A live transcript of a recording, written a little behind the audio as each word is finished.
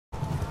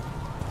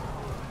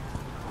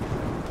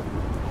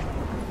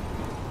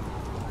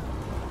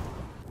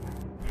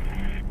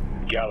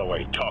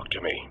Galloway, talk to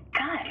me.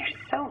 God, you're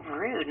so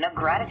rude. No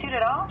gratitude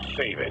at all?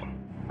 Save it.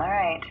 All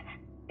right.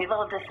 The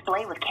little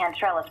display with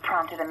Cantrell has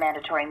prompted a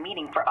mandatory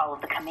meeting for all of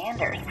the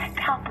commanders.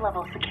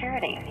 Top-level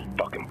security.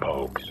 Fucking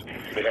pokes.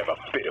 They'd have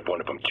a fit if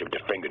one of them chipped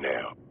a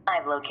fingernail.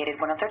 I've located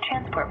one of their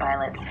transport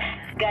pilots.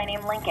 Guy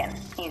named Lincoln.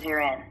 He's your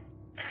in.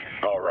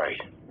 All right.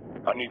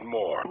 I need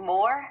more.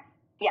 More?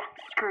 Yeah,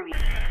 screw you.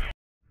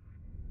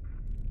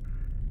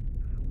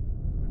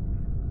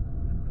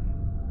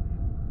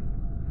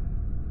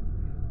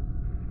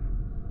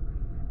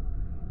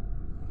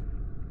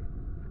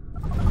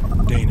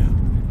 Dana,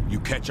 you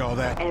catch all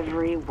that?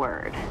 Every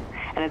word.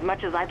 And as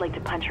much as I'd like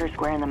to punch her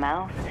square in the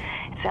mouth,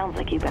 it sounds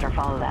like you better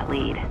follow that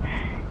lead.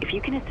 If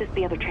you can assist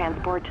the other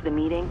transport to the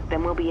meeting,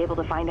 then we'll be able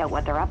to find out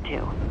what they're up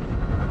to.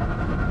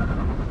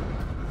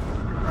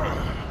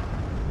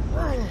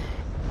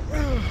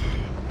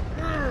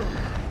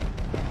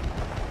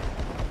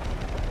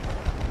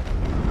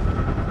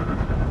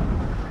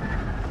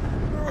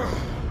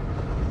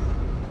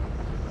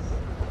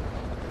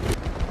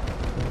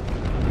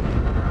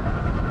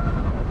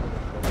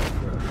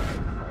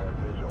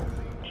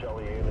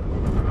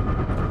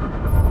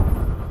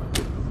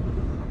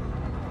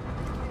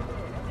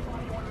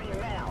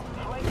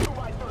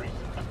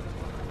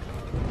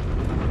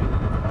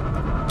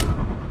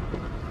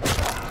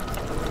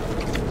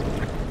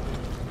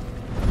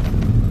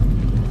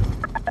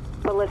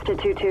 Ballista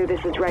 2-2,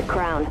 this is Red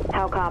Crown.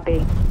 How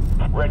copy?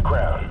 Red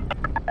Crown.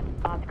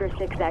 Oscar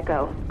 6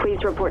 Echo.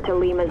 Please report to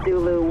Lima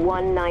Zulu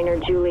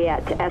 19er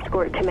Juliet to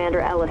escort Commander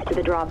Ellis to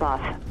the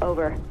drop-off.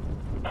 Over.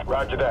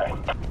 Roger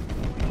that.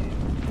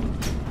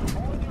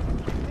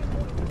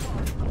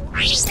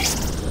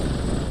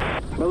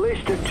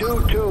 Ballista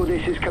 2-2,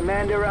 this is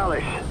Commander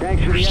Ellis.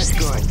 Thanks for the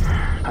escort.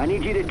 I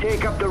need you to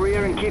take up the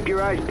rear and keep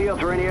your eyes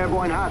peeled for any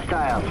airborne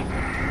hostiles.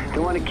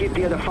 Don't want to keep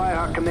the other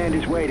Firehawk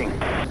commanders waiting.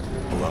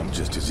 Well, I'm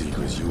just as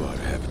eager as you are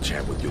to have a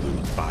chat with your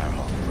little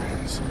Firehawk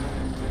friends.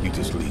 You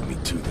just lead me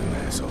to them,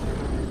 asshole.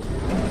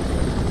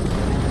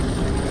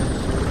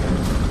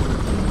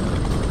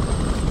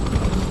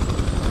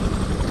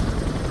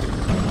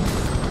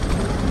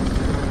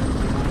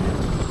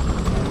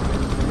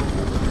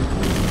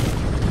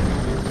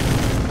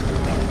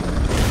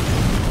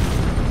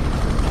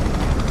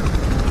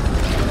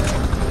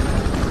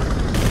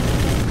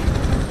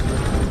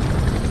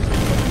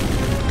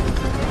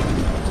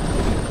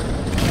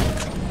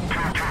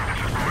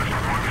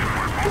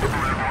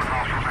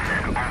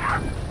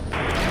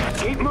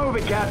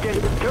 Captain.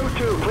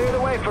 2-2, clear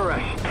the way for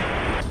us.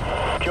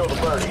 Kill the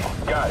birdie.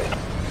 Got it.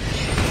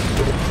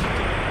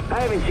 I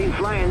haven't seen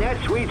flying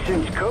that sweet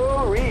since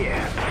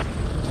Korea.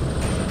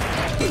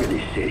 Look at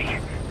this city.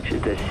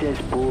 Just a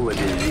cesspool of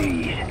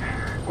disease.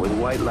 With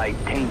white light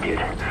tainted.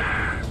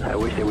 I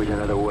wish there was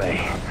another way.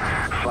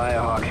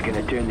 Firehawk's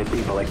gonna turn the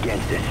people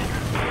against us.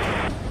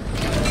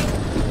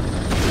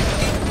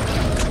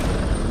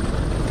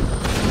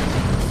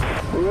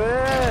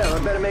 Well,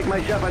 I better make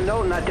myself a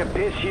note not to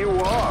piss you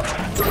off.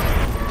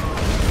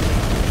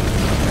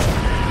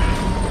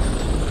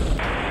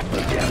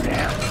 Look down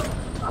there.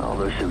 All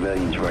those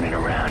civilians running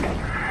around.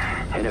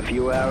 In a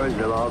few hours,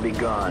 they'll all be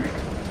gone.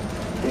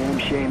 Damn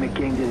shame it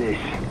came to this.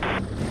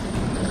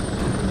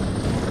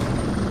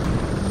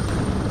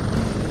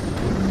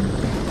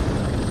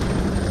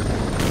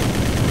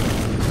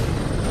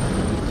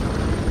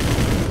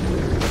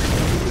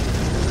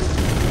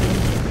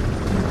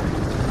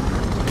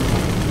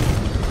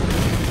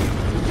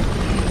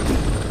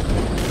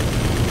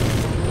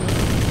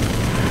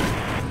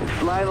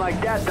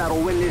 Like that,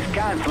 that'll win this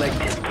conflict.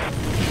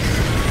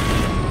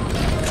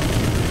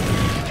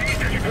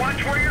 Jesus,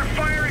 watch where you're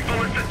firing,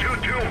 Ballista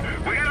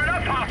 2-2. We got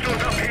enough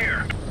hostiles up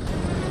here.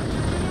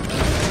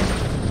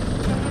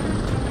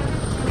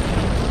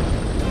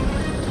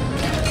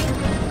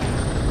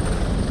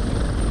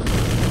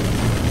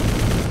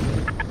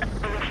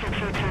 Ballista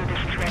 2-2,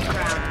 this is Red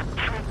Crown.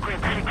 Sweep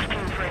grid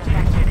 16 for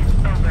infected.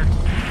 Over.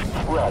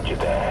 Roger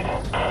that.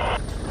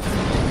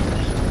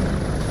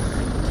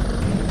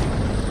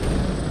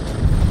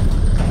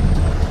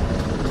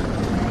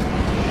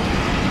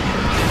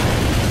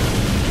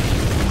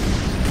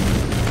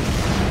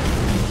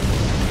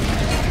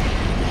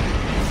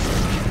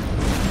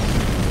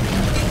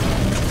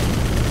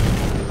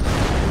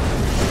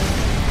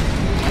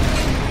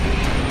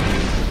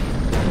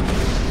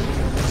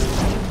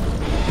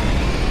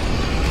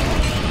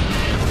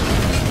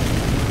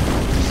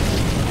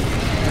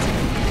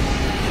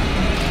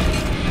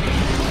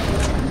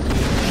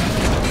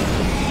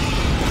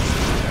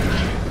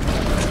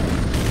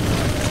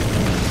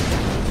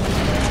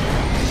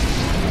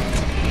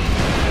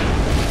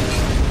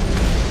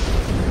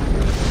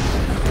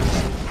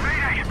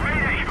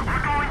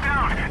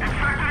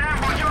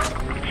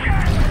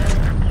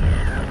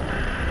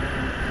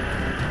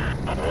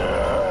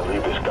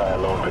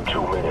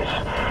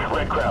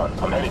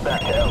 I'm heading back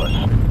to Ellis.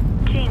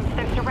 James,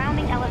 they're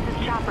surrounding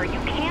Ellis's chopper. You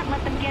can't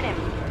let them get him.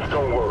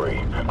 Don't worry.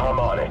 I'm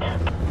on it.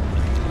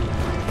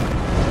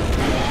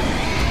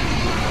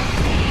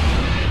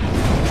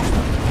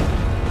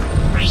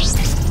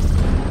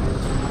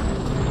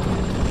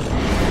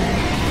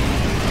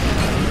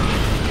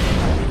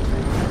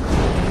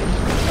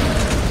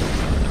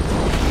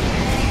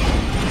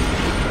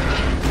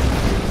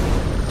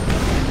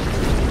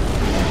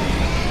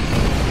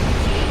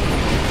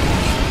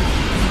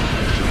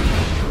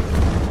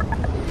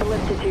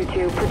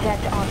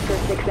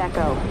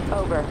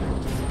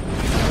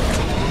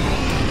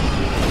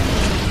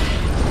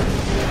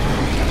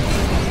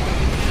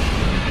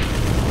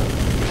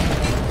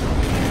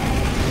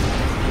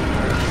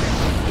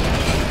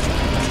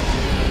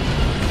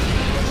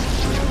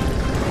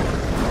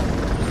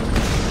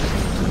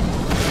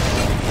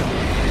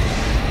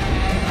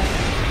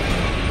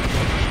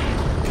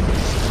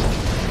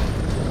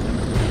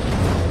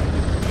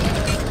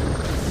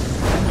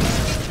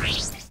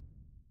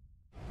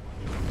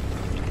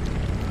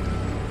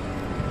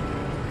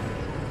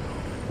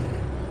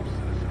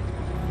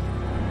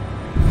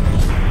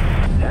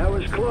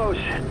 close.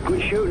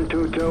 Good shooting,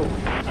 Tutu.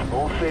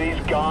 Whole city's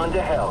gone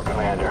to hell,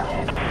 Commander.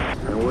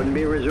 I wouldn't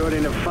be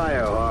resorting to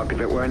Firehawk if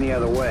it were any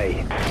other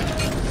way.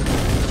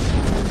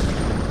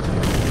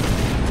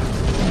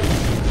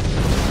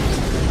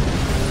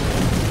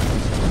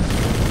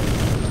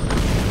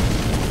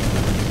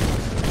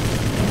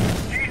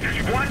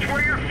 Jesus, watch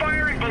where you're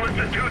firing,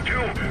 Ballista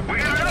 2-2. We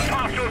got enough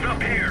hostiles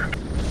up here.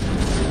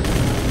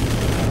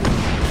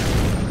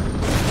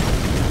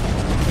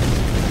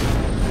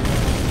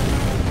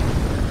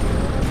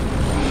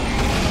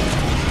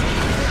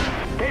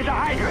 There's a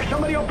Hydra!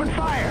 Somebody open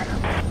fire!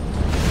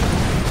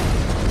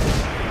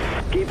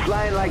 Keep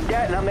flying like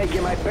that and I'll make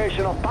you my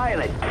personal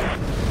pilot.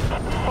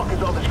 What the fuck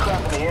is all this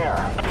crap in the air?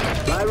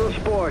 Viral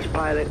spores,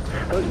 pilot.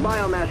 Those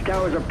biomass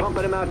towers are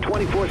pumping them out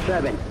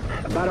 24/7.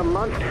 About a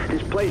month,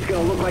 this place is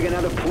gonna look like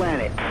another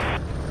planet.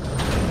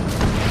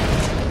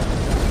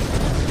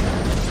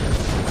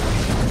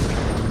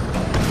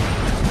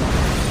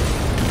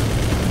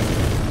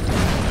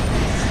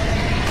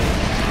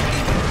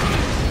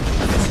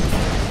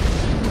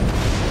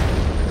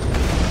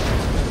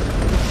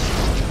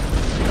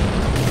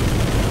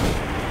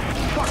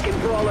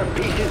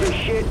 Pieces of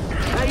shit.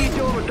 How you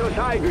doing with those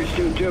Hydras,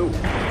 Tutu?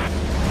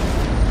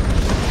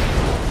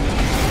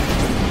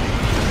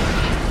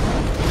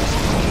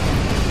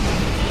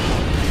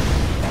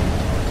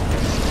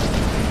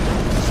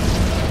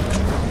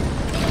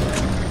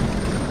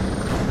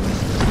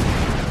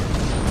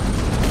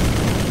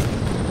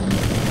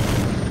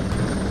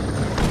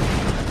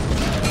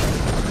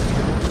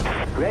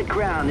 Red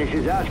Crown, this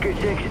is Oscar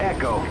 6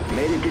 Echo.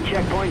 Made it to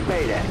checkpoint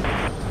Beta.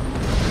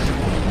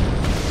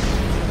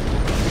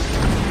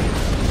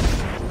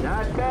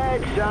 Not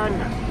bad, son.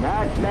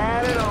 Not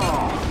bad at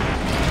all.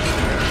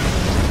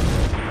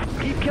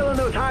 Keep killing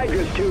those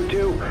Hydras,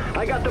 Tutu.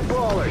 I got the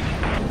brawlers.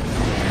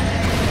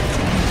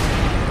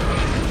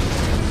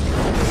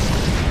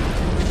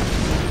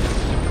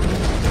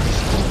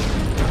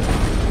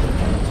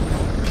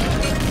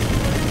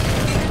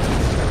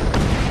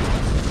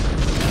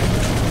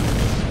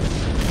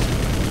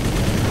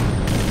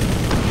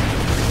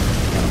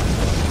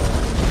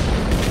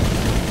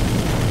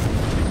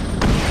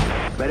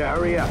 Better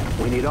hurry up.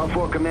 We need all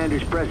 4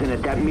 commanders present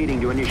at that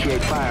meeting to initiate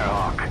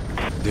Firehawk.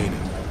 Dana,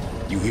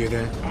 you hear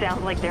that?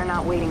 Sounds like they're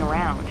not waiting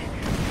around.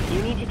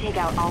 You need to take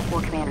out all 4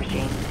 commanders,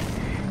 James.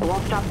 It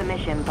won't stop the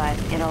mission, but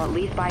it'll at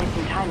least buy us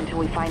some time until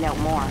we find out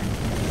more.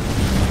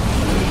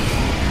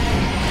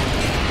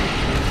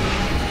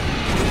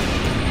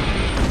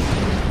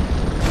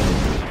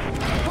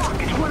 Fuck,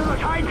 it's one of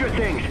those Hydra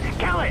things!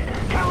 Kill it!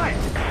 Kill it!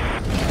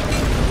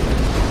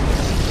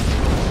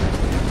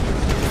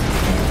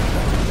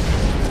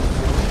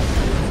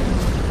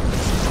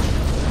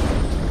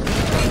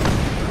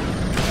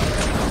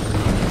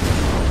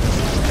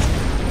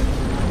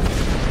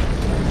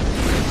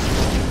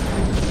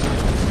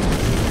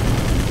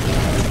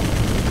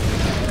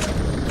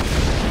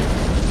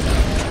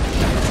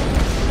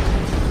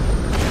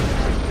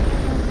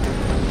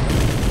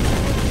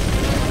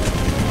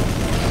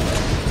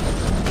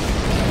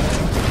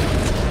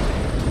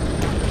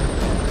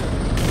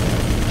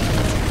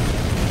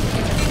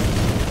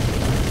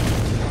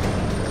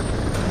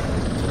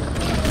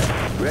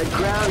 Red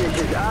Crown,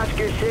 this is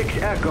Oscar 6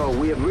 Echo.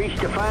 We have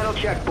reached the final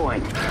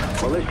checkpoint.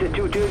 Ballista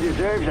 2-2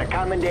 deserves a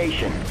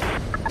commendation.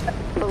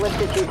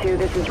 Ballista 2-2,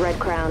 this is Red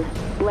Crown.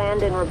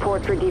 Land and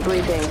report for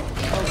debriefing.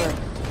 Over.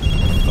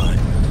 Fine.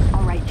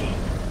 All right, James.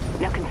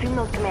 Now consume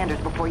those commanders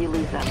before you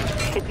lose them.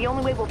 It's the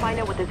only way we'll find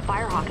out what this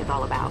Firehawk is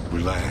all about.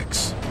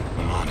 Relax.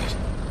 I'm on it.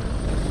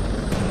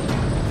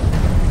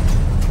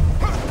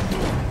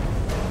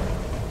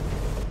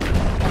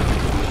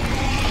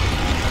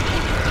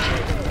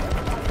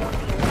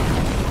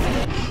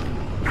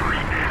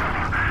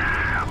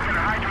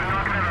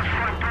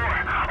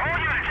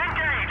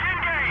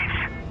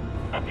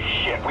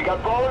 We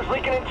got brawlers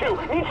leaking in too.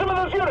 Need some of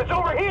those units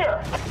over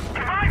here.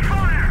 Provide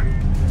fire.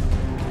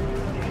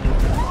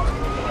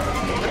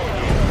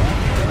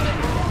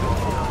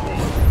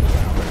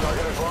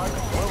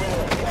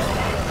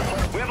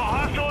 We have a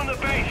hostile in the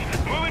base.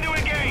 Moving to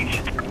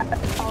engage.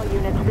 All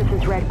units, this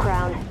is Red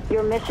Crown.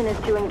 Your mission is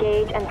to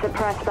engage and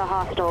suppress the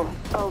hostile.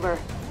 Over.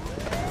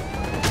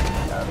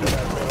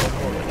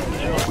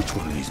 Which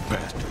one of these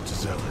bastards is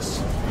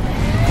zealous?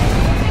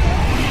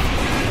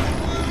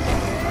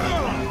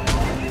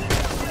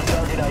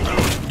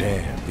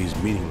 Damn, these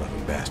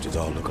meaning-loving bastards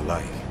all look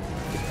alike.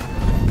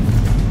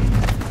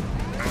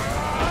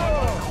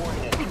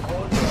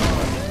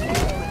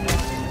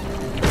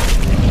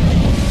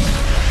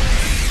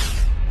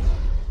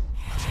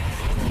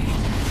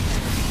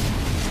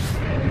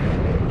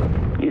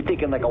 You're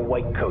thinking like a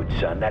white coat,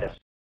 son. That is...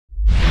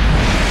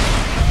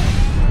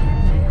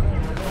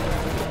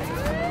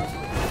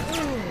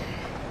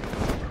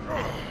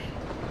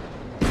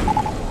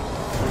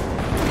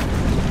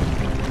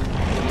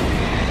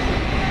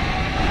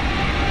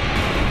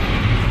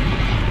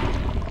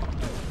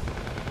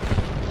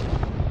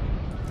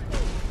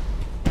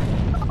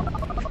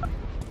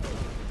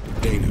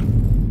 Dana,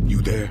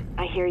 you there?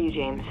 I hear you,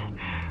 James.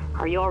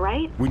 Are you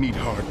alright? We need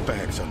hard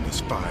facts on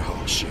this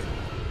Firehawk shit.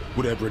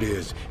 Whatever it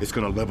is, it's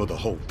gonna level the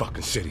whole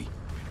fucking city.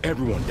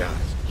 Everyone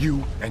dies.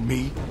 You and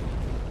me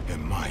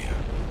and Maya.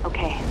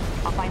 Okay,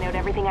 I'll find out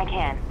everything I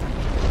can.